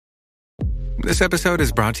This episode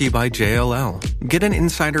is brought to you by JLL. Get an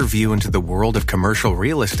insider view into the world of commercial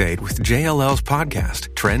real estate with JLL's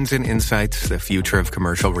podcast, Trends and Insights, the Future of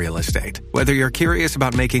Commercial Real Estate. Whether you're curious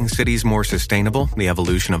about making cities more sustainable, the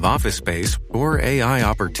evolution of office space, or AI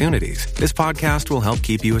opportunities, this podcast will help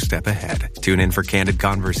keep you a step ahead. Tune in for candid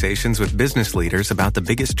conversations with business leaders about the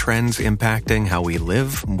biggest trends impacting how we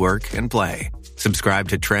live, work, and play. Subscribe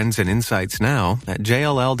to Trends and Insights now at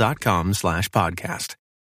jll.com/podcast.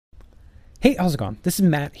 Hey, how's it going? This is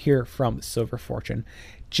Matt here from Silver Fortune.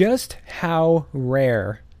 Just how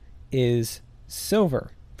rare is silver?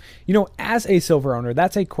 You know, as a silver owner,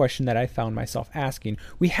 that's a question that I found myself asking.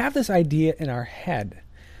 We have this idea in our head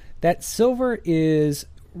that silver is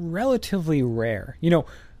relatively rare. You know,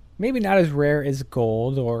 maybe not as rare as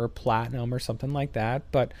gold or platinum or something like that,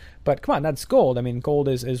 but come on, that's gold. I mean, gold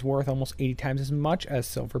is worth almost 80 times as much as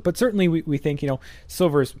silver. But certainly we think, you know,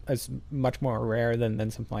 silver is much more rare than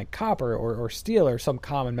something like copper or steel or some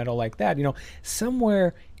common metal like that, you know,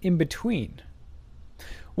 somewhere in between.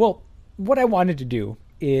 Well, what I wanted to do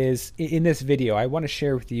is, in this video, I want to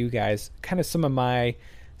share with you guys kind of some of my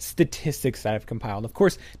statistics that I've compiled. Of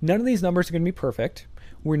course, none of these numbers are going to be perfect.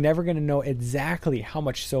 We're never going to know exactly how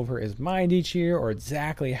much silver is mined each year or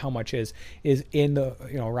exactly how much is in the,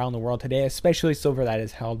 you know, around the world today, especially silver that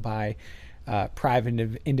is held by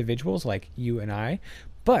private individuals like you and I.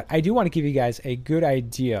 But I do want to give you guys a good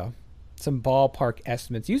idea, some ballpark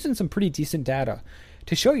estimates using some pretty decent data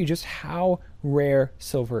to show you just how rare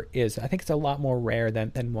silver is. I think it's a lot more rare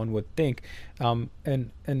than one would think. And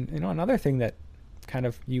you know, another thing that kind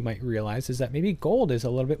of you might realize is that maybe gold is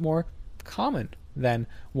a little bit more common than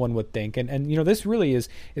one would think. And you know, this really is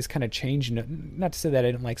kind of changing. Not to say that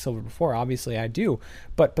I didn't like silver before, obviously I do,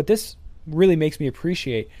 but this really makes me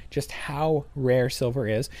appreciate just how rare silver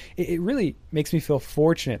is. It really makes me feel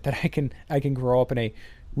fortunate that I can grow up in a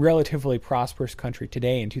relatively prosperous country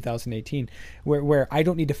today in 2018 where I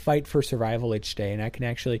don't need to fight for survival each day, and I can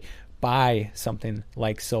actually buy something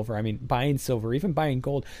like silver. I mean, buying silver, even buying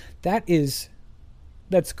gold, that's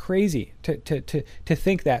crazy to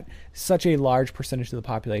think that such a large percentage of the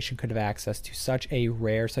population could have access to such a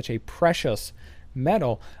rare, such a precious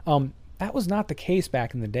metal. That was not the case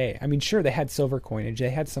back in the day. I mean, sure, they had silver coinage, they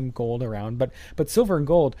had some gold around, but silver and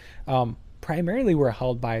gold primarily were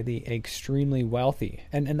held by the extremely wealthy,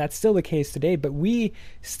 and that's still the case today. But we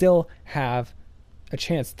still have a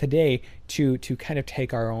chance today to kind of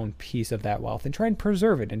take our own piece of that wealth and try and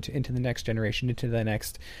preserve it into the next generation, into the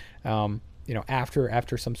next you know,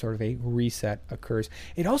 after some sort of a reset occurs.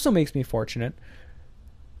 It also makes me feel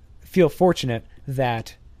fortunate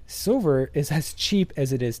that silver is as cheap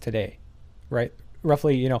as it is today, right?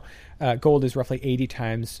 Roughly, you know, gold is roughly 80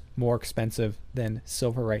 times more expensive than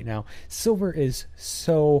silver right now. Silver is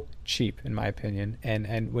so cheap, in my opinion,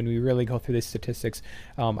 and when we really go through the statistics,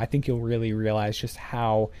 I think you'll really realize just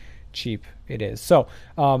how cheap it is. So,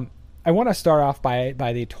 I want to start off by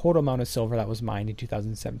the total amount of silver that was mined in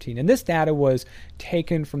 2017. And this data was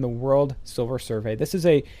taken from the World Silver Survey. This is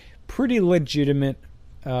a pretty legitimate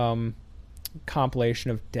compilation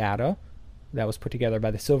of data that was put together by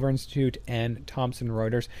the Silver Institute and Thomson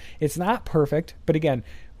Reuters. It's not perfect, but again,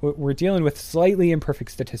 we're dealing with slightly imperfect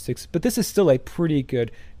statistics, but this is still a pretty good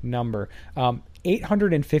number.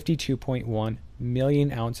 852.1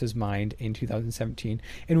 million ounces mined in 2017.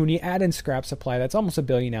 And when you add in scrap supply, that's almost 1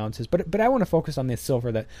 billion ounces. But I want to focus on this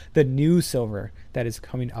silver, the new silver that is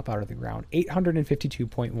coming up out of the ground.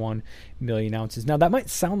 852.1 million ounces. Now, that might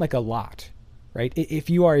sound like a lot, right? If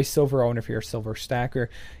you are a silver owner, if you're a silver stacker,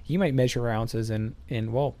 you might measure ounces in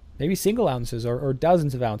well, maybe single ounces or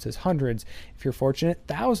dozens of ounces, hundreds, if you're fortunate,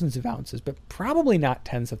 thousands of ounces, but probably not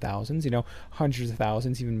tens of thousands, you know, hundreds of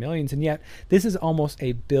thousands, even millions. And yet this is almost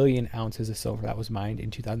 1 billion ounces of silver that was mined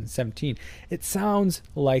in 2017. It sounds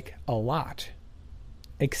like a lot,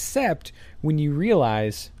 except when you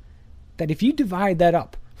realize that if you divide that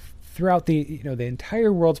up throughout the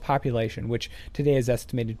entire world's population, which today is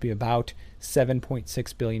estimated to be about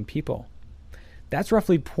 7.6 billion people, that's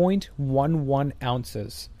roughly 0.11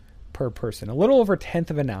 ounces per person, a little over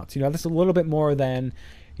 1/10 of an ounce. You know, that's a little bit more than,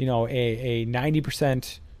 you know, a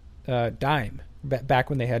 90% dime back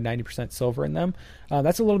when they had 90% silver in them.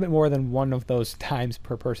 That's a little bit more than one of those dimes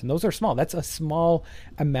per person. Those are small. That's a small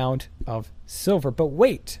amount of silver. But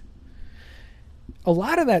wait, a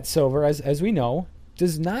lot of that silver, as we know,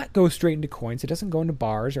 does not go straight into coins. It doesn't go into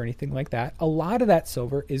bars or anything like that. A lot of that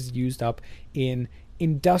silver is used up in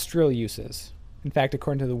industrial uses. In fact,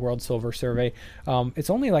 according to the World Silver Survey, it's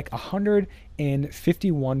only like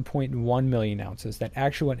 151.1 million ounces that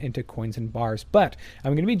actually went into coins and bars. But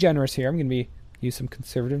I'm going to be generous here. I'm going to be use some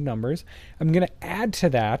conservative numbers. I'm going to add to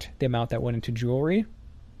that the amount that went into jewelry,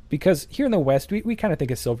 because here in the West, we kind of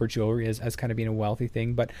think of silver jewelry as kind of being a wealthy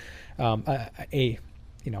thing, but an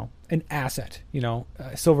asset.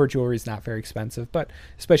 Silver jewelry is not very expensive, but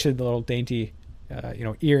especially the little dainty,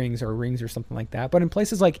 earrings or rings or something like that. But in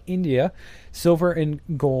places like India, silver and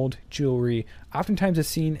gold jewelry oftentimes is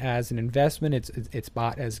seen as an investment. It's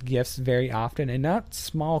bought as gifts very often, and not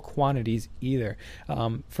small quantities either.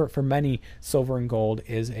 For many, silver and gold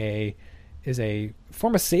is a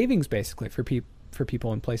form of savings basically for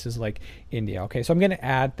people in places like India. Okay, so I'm going to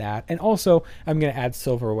add that, and also I'm going to add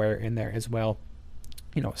silverware in there as well.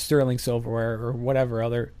 Sterling silverware or whatever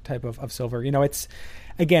other type of silver. It's,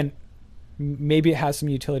 again, maybe it has some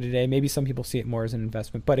utility today. Maybe some people see it more as an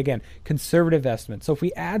investment. But again, conservative investment. So if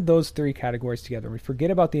we add those three categories together, we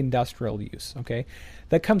forget about the industrial use, okay,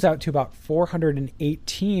 that comes out to about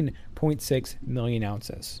 418.6 million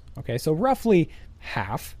ounces. Okay, so roughly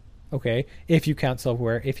half, okay, if you count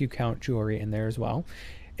silverware, if you count jewelry in there as well.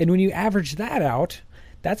 And when you average that out,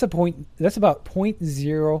 that's about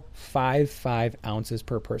 0.055 ounces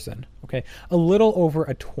per person, okay? A little over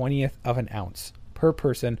a 20th of an ounce per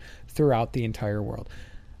person throughout the entire world.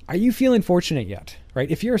 Are you feeling fortunate yet,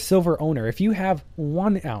 right? If you're a silver owner, if you have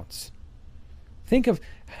 1 ounce, think of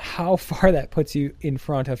how far that puts you in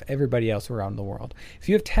front of everybody else around the world. If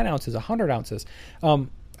you have 10 ounces, 100 ounces, are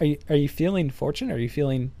you feeling fortunate? Are you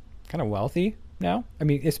feeling kind of wealthy now? I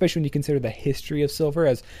mean, especially when you consider the history of silver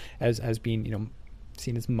as being,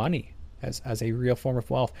 seen as money, as a real form of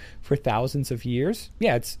wealth for thousands of years.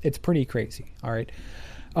 Yeah, it's pretty crazy. All right.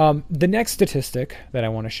 The next statistic that I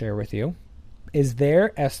want to share with you is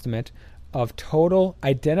their estimate of total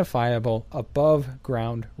identifiable above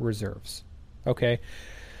ground reserves. Okay.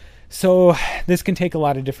 So this can take a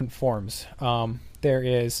lot of different forms. There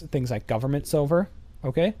is things like government silver.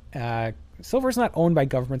 Okay. Silver is not owned by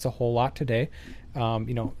governments a whole lot today.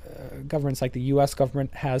 Governments like the U.S.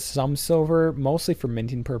 government has some silver, mostly for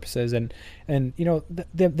minting purposes, and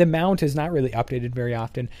the amount is not really updated very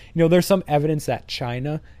often. There's some evidence that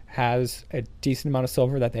China has a decent amount of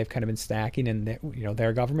silver that they've kind of been stacking in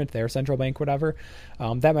their government, their central bank, whatever.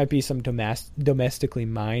 That might be some domestically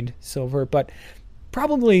mined silver, but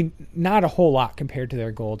probably not a whole lot compared to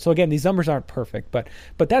their gold. So again, these numbers aren't perfect, but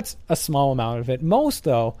that's a small amount of it. Most,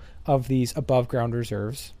 though, of these above ground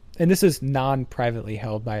reserves, and this is non-privately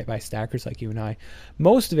held by stackers like you and I,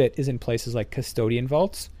 most of it is in places like custodian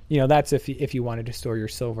vaults. That's if you wanted to store your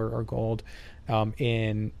silver or gold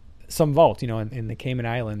in some vault, in the Cayman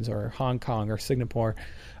Islands or Hong Kong or Singapore.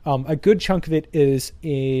 A good chunk of it is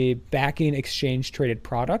a backing exchange traded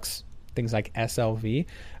products, things like SLV.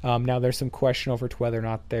 Now there's some question over to whether or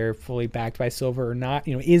not they're fully backed by silver or not.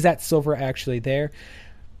 Is that silver actually there?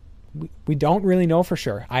 We don't really know for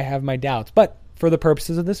sure. I have my doubts, but for the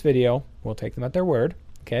purposes of this video, we'll take them at their word.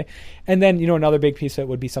 Okay. And then, another big piece of it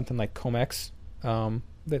would be something like COMEX,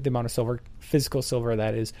 the amount of silver, physical silver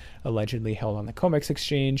that is allegedly held on the COMEX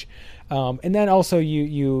exchange. And then also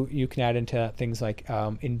you can add into things like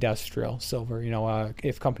industrial silver.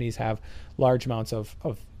 If companies have large amounts of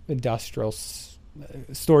industrial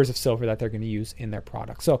stores of silver that they're going to use in their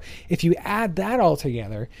products. So if you add that all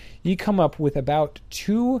together, you come up with about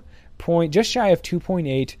just shy of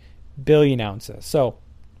 2.8 billion ounces. So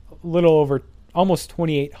a little over almost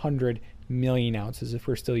 2,800 million ounces if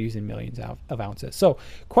we're still using millions of ounces. So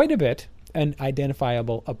quite a bit and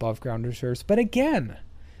identifiable above ground reserves. But again,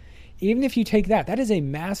 even if you take that is a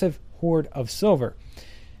massive hoard of silver.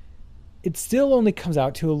 It still only comes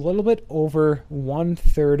out to a little bit over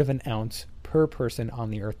 1/3 of an ounce per person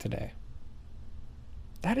on the earth today.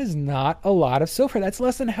 That is not a lot of silver. That's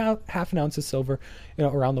less than half an ounce of silver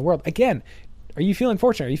around the world. Again, are you feeling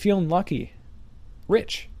fortunate? Are you feeling lucky,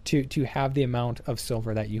 rich to have the amount of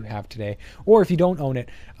silver that you have today? Or if you don't own it,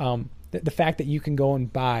 the fact that you can go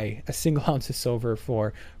and buy a single ounce of silver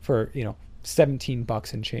for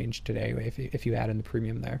 $17 and change today if you add in the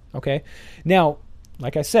premium there. Okay. Now,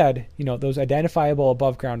 like I said, those identifiable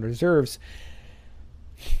above ground reserves,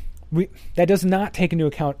 that does not take into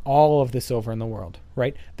account all of the silver in the world,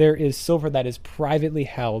 right? There is silver that is privately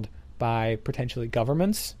held by potentially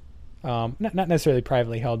governments, not necessarily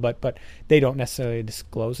privately held, but they don't necessarily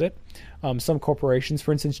disclose it. Some corporations,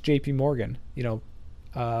 for instance, JP Morgan,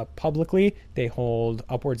 publicly they hold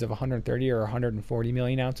upwards of 130 or 140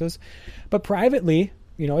 million ounces, but privately,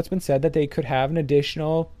 it's been said that they could have an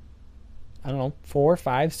additional 400,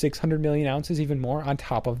 500, 600 million ounces, even more on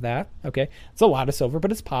top of that. Okay. It's a lot of silver,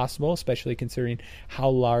 but it's possible, especially considering how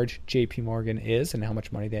large JP Morgan is and how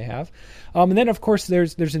much money they have. And then of course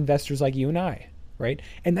there's investors like you and I, right?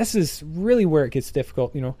 And this is really where it gets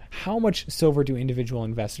difficult. How much silver do individual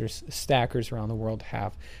investors, stackers around the world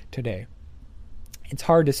have today? It's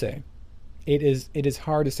hard to say. It is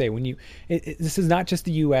hard to say. This is not just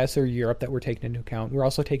the U.S. or Europe that we're taking into account. We're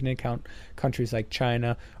also taking into account countries like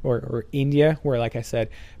China or India, where, like I said,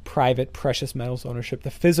 private precious metals ownership, the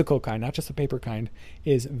physical kind, not just the paper kind,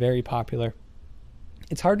 is very popular.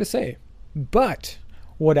 It's hard to say. But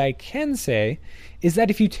what I can say is that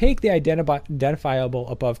if you take the identifiable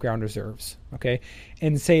above ground reserves, okay,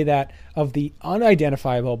 and say that of the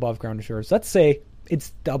unidentifiable above ground reserves, let's say it's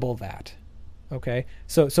double that. Okay,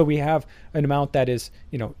 so we have an amount that is,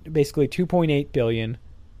 basically 2.8 billion,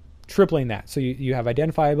 tripling that. So you have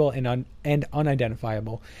identifiable and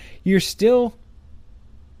unidentifiable. You're still,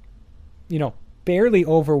 barely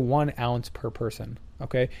over 1 ounce per person.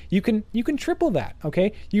 Okay, you can triple that.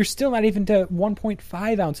 Okay, you're still not even to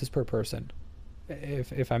 1.5 ounces per person.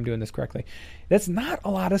 If I'm doing this correctly, that's not a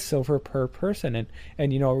lot of silver per person, and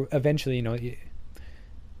eventually,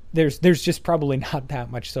 There's just probably not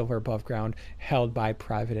that much silver above ground held by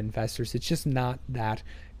private investors. It's just not that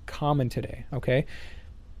common today, okay?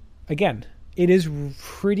 Again, it is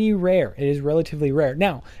pretty rare. It is relatively rare.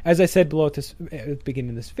 Now, as I said at the beginning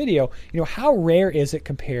of this video, how rare is it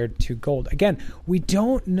compared to gold? Again, we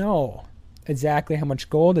don't know exactly how much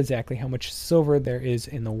gold, exactly how much silver there is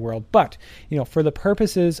in the world. But, for the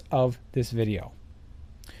purposes of this video,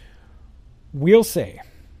 we'll say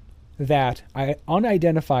that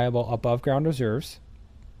unidentifiable above ground reserves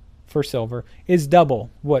for silver is double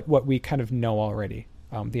what we kind of know already,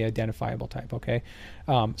 the identifiable type. Okay,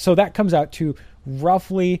 so that comes out to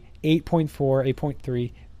roughly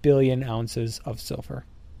 8.3 billion ounces of silver.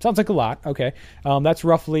 Sounds like a lot. Okay, that's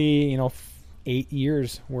roughly 8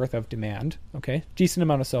 years worth of demand. Okay, decent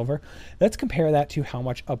amount of silver. Let's compare that to how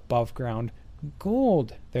much above ground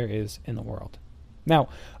gold there is in the world. Now,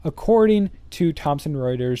 according to Thomson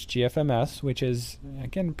Reuters GFMS, which is,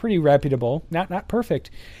 again, pretty reputable, not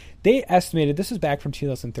perfect, they estimated, this is back from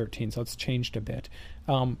 2013, so it's changed a bit,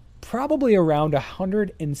 probably around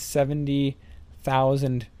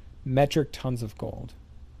 170,000 metric tons of gold.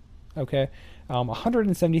 Okay?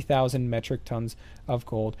 170,000 metric tons of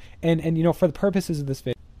gold. And for the purposes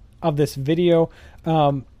of this video,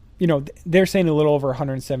 they're saying a little over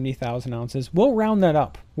 170,000 ounces. We'll round that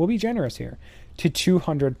up. We'll be generous here to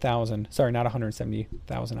 200,000. Sorry, not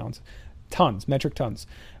 170,000 ounces. Tons, metric tons.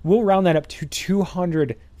 We'll round that up to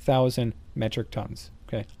 200,000 metric tons.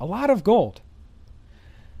 Okay, a lot of gold.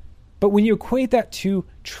 But when you equate that to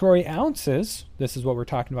troy ounces, this is what we're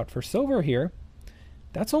talking about for silver here,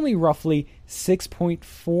 that's only roughly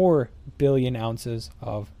 6.4 billion ounces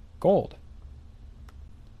of gold.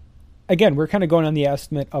 Again, we're kind of going on the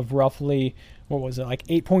estimate of roughly,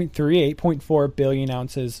 8.4 billion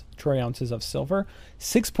ounces, troy ounces of silver,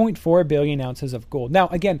 6.4 billion ounces of gold. Now,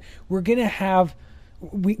 again, we're going to have,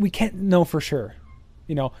 we can't know for sure.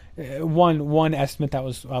 One estimate that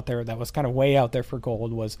was out there that was kind of way out there for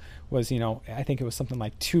gold was I think it was something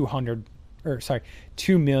like 2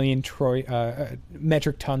 million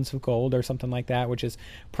metric tons of gold or something like that, which is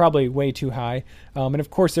probably way too high. And of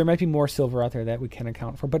course, there might be more silver out there that we can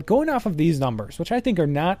account for. But going off of these numbers, which I think are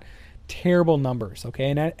not terrible numbers, okay,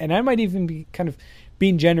 and I might even be kind of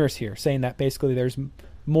being generous here, saying that basically there's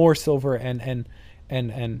more silver and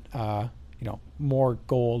more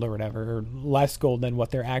gold or whatever, or less gold than what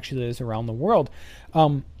there actually is around the world.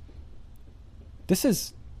 This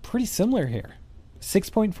is pretty similar here.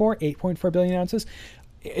 8.4 billion ounces.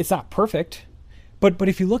 It's not perfect, but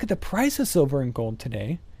if you look at the price of silver and gold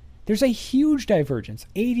today, there's a huge divergence,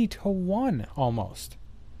 80-1 almost.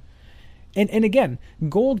 And again,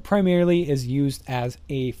 gold primarily is used as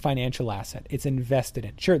a financial asset. It's invested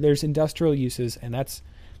in. Sure, there's industrial uses, and that's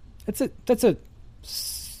a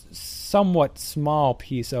somewhat small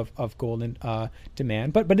piece of gold in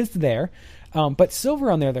demand, but it's there. But silver,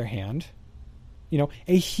 on the other hand,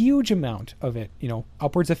 a huge amount of it,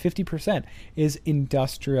 upwards of 50%, is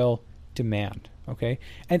industrial demand. Okay,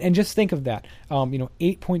 and just think of that.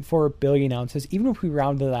 8.4 billion ounces. Even if we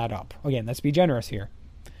rounded that up, again, let's be generous here.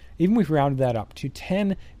 Even if we rounded that up to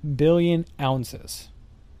 10 billion ounces,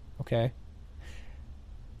 okay,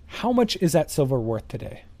 how much is that silver worth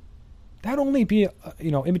today? That'd only be,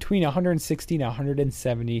 in between 160 and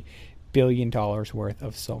 170 billion dollars worth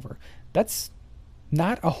of silver. That's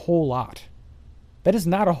not a whole lot. That is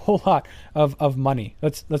not a whole lot of money.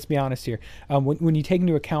 Let's be honest here. When you take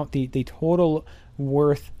into account the total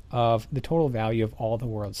worth of the total value of all the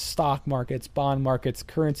world's stock markets, bond markets,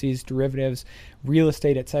 currencies, derivatives, real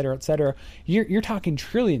estate, et cetera, you're talking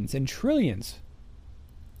trillions and trillions.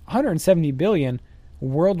 170 billion.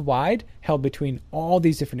 worldwide, held between all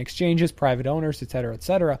these different exchanges, private owners, et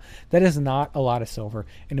cetera, that is not a lot of silver.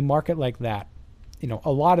 In a market like that,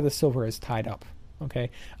 a lot of the silver is tied up.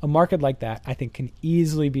 Okay, a market like that, I think, can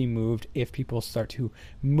easily be moved if people start to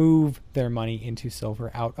move their money into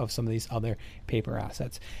silver out of some of these other paper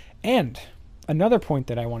assets. And another point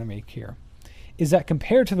that I want to make here is that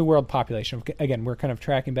compared to the world population, again, we're kind of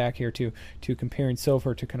tracking back here to comparing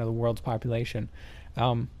silver to kind of the world's population.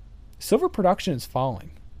 Silver production is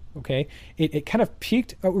falling. Okay, it kind of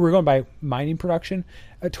peaked. We're going by mining production.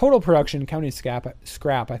 Total production, counting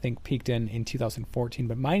scrap, I think peaked in 2014,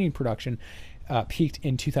 but mining production peaked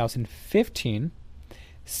in 2015.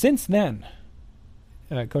 Since then,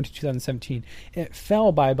 going to 2017, it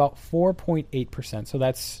fell by about 4.8%. So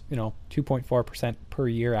that's 2.4% per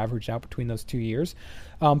year averaged out between those 2 years.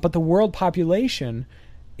 But the world population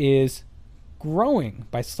is growing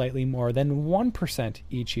by slightly more than 1%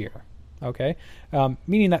 each year. Okay,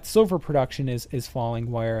 meaning that silver production is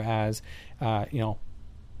falling, whereas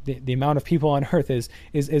the amount of people on Earth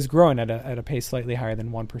is growing at a pace slightly higher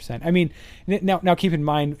than 1%. I mean, now keep in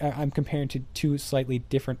mind, I'm comparing to two slightly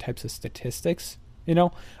different types of statistics.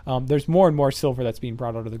 There's more and more silver that's being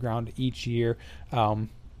brought out of the ground each year,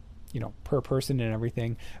 per person and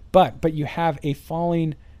everything. But you have a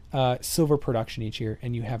falling silver production each year,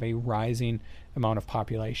 and you have a rising amount of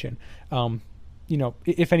population.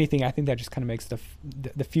 If anything, I think that just kind of makes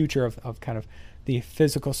the future of kind of the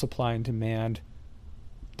physical supply and demand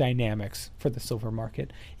dynamics for the silver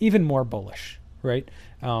market even more bullish, right?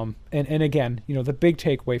 And again, the big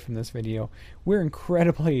takeaway from this video, we're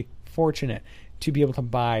incredibly fortunate to be able to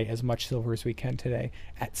buy as much silver as we can today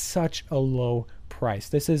at such a low price.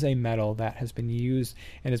 This is a metal that has been used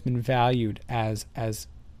and has been valued as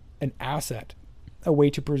an asset, a way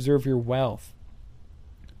to preserve your wealth.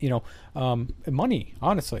 Money,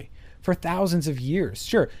 honestly, for thousands of years.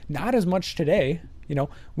 Sure, not as much today.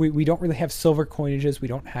 We don't really have silver coinages. We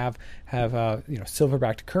don't have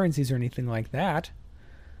silver-backed currencies or anything like that.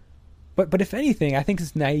 But if anything, I think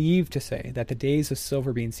it's naive to say that the days of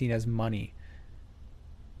silver being seen as money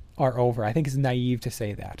are over. I think it's naive to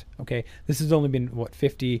say that. Okay, this has only been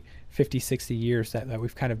 50, 60 years that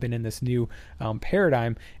we've kind of been in this new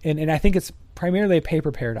paradigm, and I think it's primarily a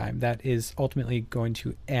paper paradigm that is ultimately going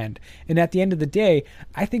to end. And at the end of the day,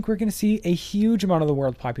 I think we're going to see a huge amount of the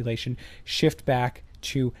world population shift back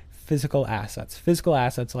to physical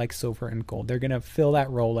assets like silver and gold. They're going to fill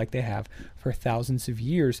that role like they have for thousands of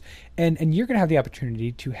years, and you're going to have the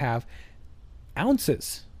opportunity to have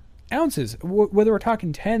ounces, whether we're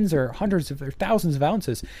talking tens or hundreds or thousands of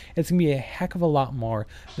ounces. It's going to be a heck of a lot more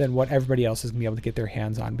than what everybody else is going to be able to get their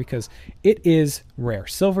hands on, because it is rare.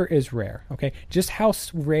 Silver is rare. Okay, just how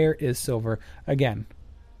rare is silver? Again,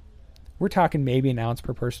 we're talking maybe an ounce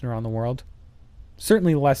per person around the world.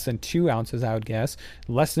 Certainly less than 2 ounces, I would guess.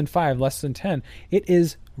 Less than 5, less than 10. It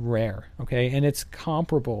is rare. Okay, and it's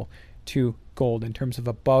comparable to gold in terms of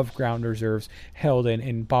above ground reserves held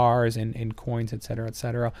in bars and in coins, et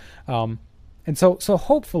cetera. And so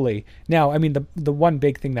hopefully now, I mean, the one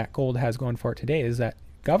big thing that gold has going for it today is that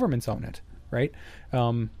governments own it, right?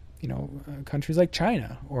 Countries like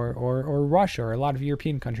China or Russia or a lot of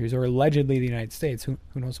European countries, or allegedly the United States, who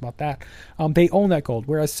knows about that? They own that gold,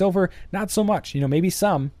 whereas silver, not so much. Maybe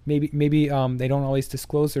they don't always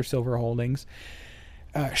disclose their silver holdings.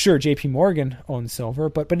 Sure, JP Morgan owns silver,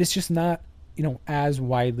 but it's just not, as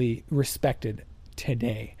widely respected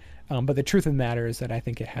today. But the truth of the matter is that I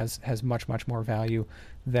think it has much, much more value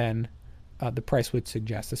than the price would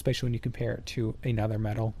suggest, especially when you compare it to another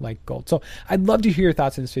metal like gold. So I'd love to hear your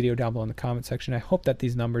thoughts in this video down below in the comment section. I hope that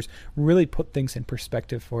these numbers really put things in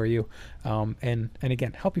perspective for you, and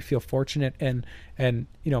again, help you feel fortunate. And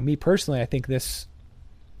me personally, I think this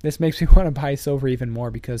makes me want to buy silver even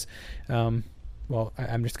more, because I'm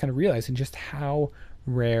just kind of realizing just how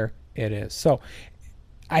rare it is. So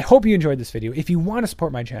I hope you enjoyed this video. If you want to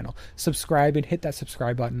support my channel, subscribe and hit that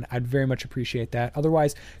subscribe button. I'd very much appreciate that.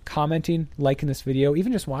 Otherwise, commenting, liking this video,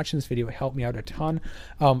 even just watching this video, helped me out a ton.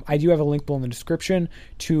 I do have a link below in the description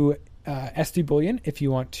to SD Bullion if you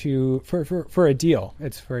want to, for a deal.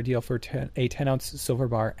 It's for a deal for a 10-ounce silver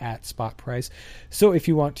bar at spot price. So if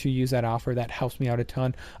you want to use that offer, that helps me out a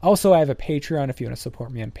ton. Also, I have a Patreon if you want to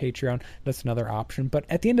support me on Patreon. That's another option. But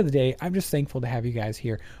at the end of the day, I'm just thankful to have you guys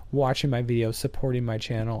here watching my videos, supporting my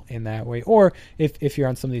channel in that way. Or if you're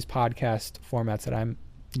on some of these podcast formats that I'm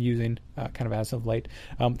using kind of as of late,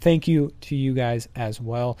 thank you to you guys as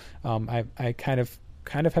well. I kind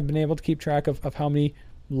of have been able to keep track of how many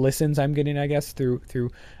listens I'm getting, I guess, through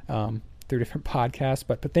different podcasts,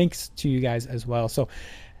 but thanks to you guys as well. So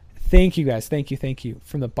Thank you guys. Thank you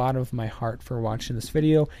from the bottom of my heart for watching this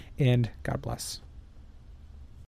video, and God bless.